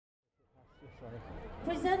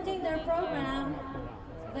Presenting their program,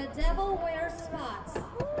 The Devil Wears Spots.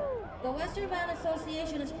 The Western Band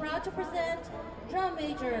Association is proud to present drum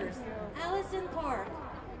majors Allison Park,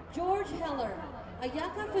 George Heller,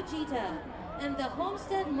 Ayaka Fujita, and the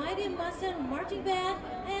Homestead Mighty Mustang Marching Band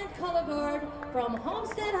and Color Guard from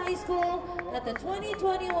Homestead High School at the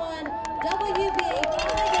 2021 WBA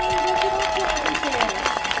 5A Regional Championship.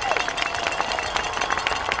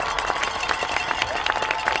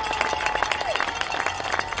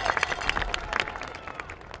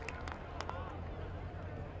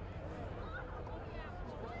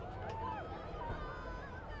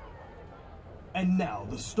 And now,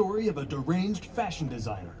 the story of a deranged fashion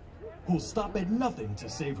designer who'll stop at nothing to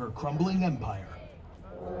save her crumbling empire.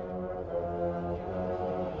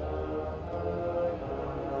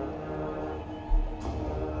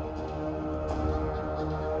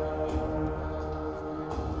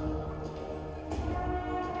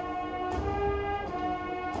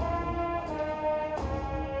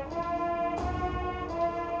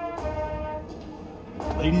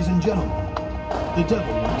 Ladies and gentlemen, the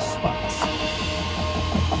devil wears spots.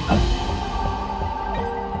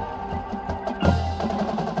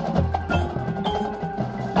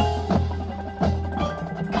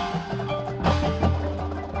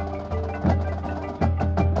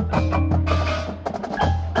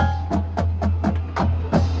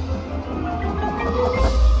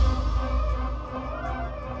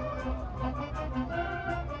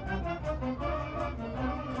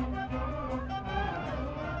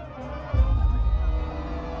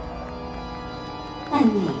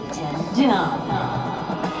 Neat and dumb.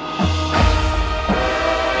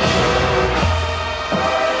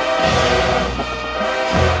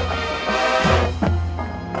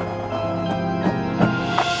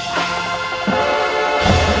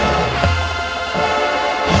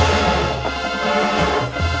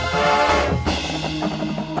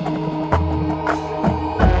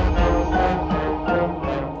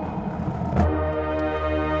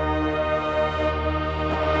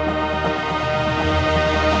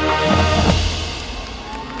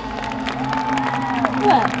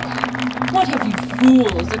 Well, what have you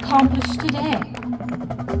fools accomplished today?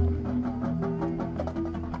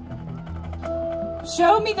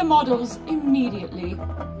 Show me the models immediately.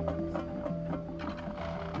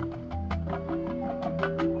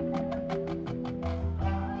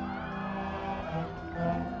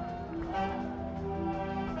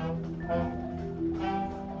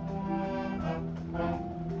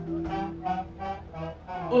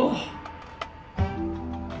 Oh.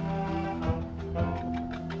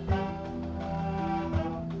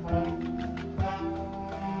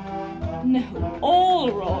 No,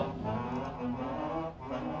 all wrong.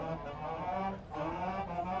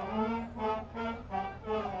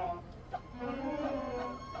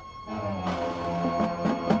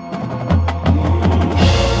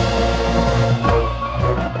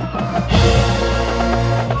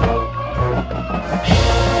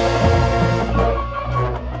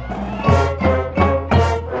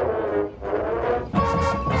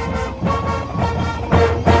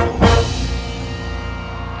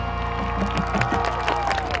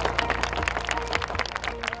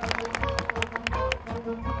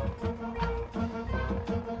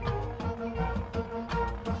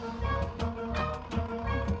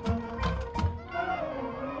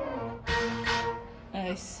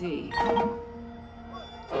 I see.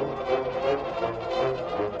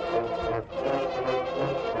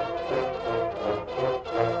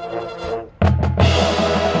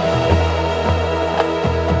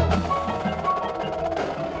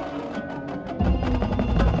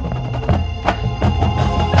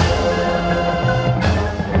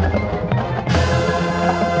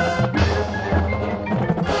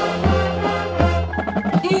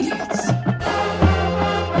 Idiots!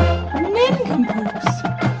 Nincompoops!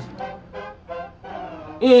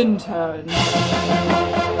 Interns!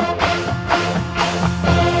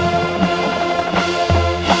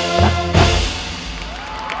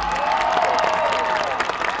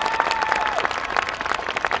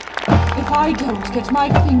 If I don't get my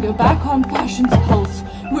finger back on fashion's pulse,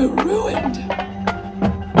 we're ruined!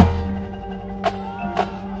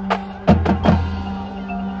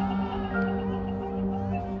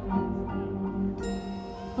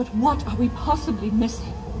 But what are we possibly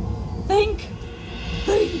missing? Think!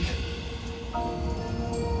 Think!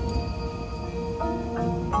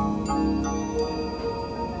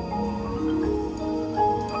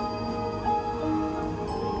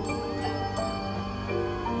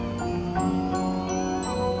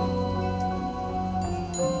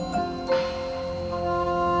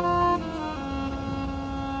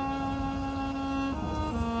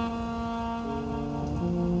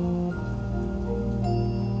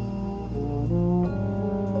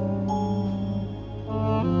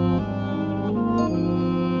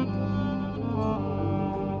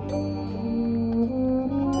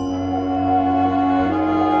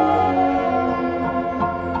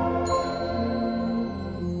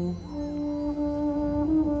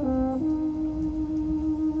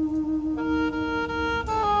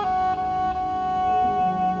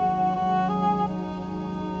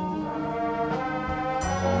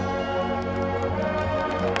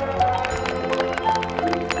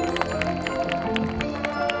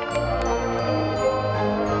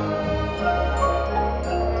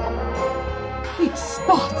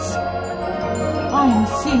 I'm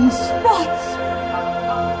seeing spots.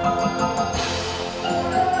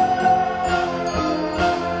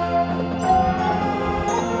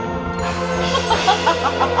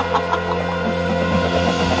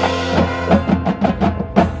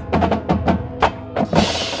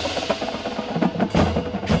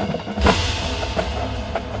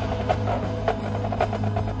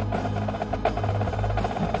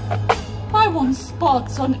 I want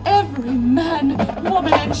spots on every man,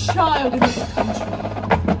 woman, and child in this country.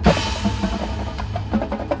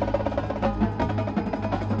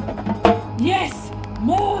 Yes,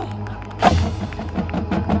 more!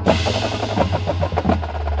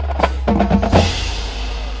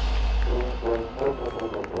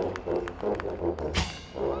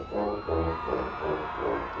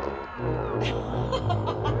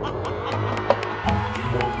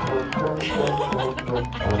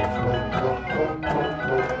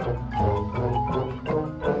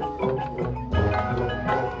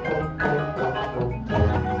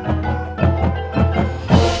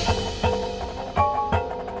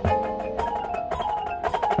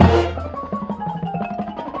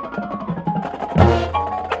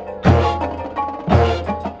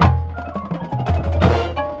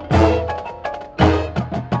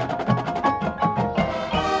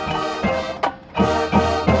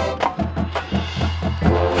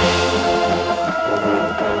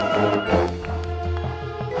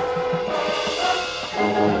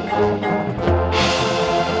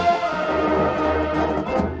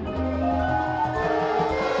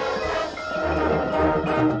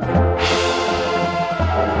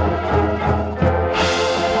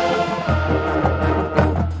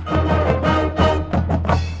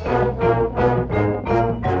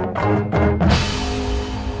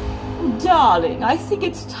 Darling, I think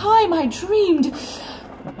it's time I dreamed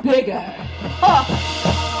bigger. Ha!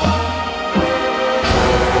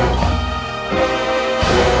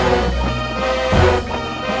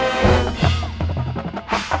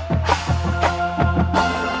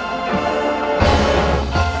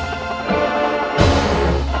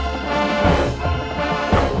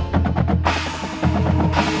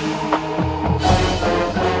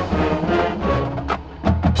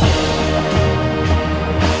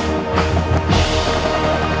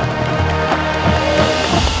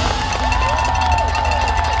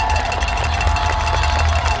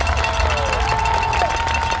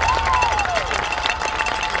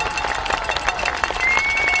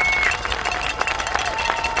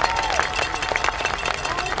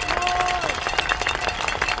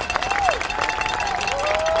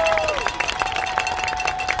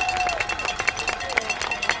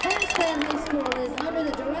 Homestead High School is under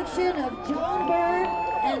the direction of John Byrd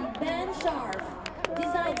and Ben Sharf.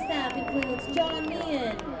 Design staff includes John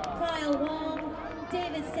Meehan, Kyle Wong,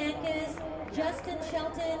 David Sankis, Justin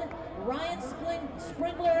Shelton, Ryan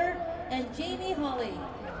Springler, and Jamie Hawley.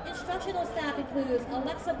 Instructional staff includes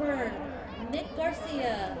Alexa Byrne, Nick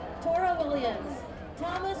Garcia, Tora Williams,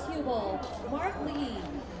 Thomas Hubel, Mark Lee,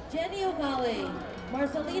 Jenny O'Galley,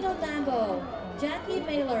 Marcelino Lambo, Jackie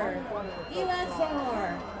Mailer, Iwan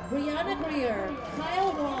Zohar, Brianna Greer,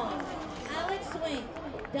 Kyle Wong, Alex Swink,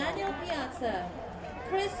 Daniel Piazza,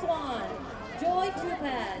 Chris Swan, Joy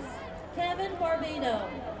Tupaz, Kevin Barbado,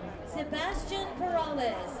 Sebastian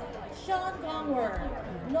Perales, Sean Gongwer,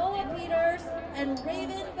 Noah Peters, and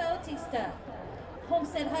Raven Bautista.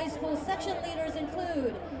 Homestead High School section leaders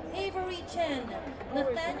include Avery Chen,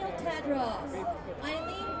 Nathaniel Tadros,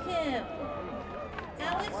 Eileen Kim,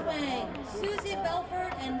 Alex Wang, Susie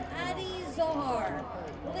Belford, and Addie Zohar.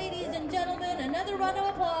 Ladies and gentlemen, another round of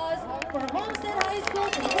applause for Homestead High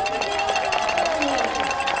School.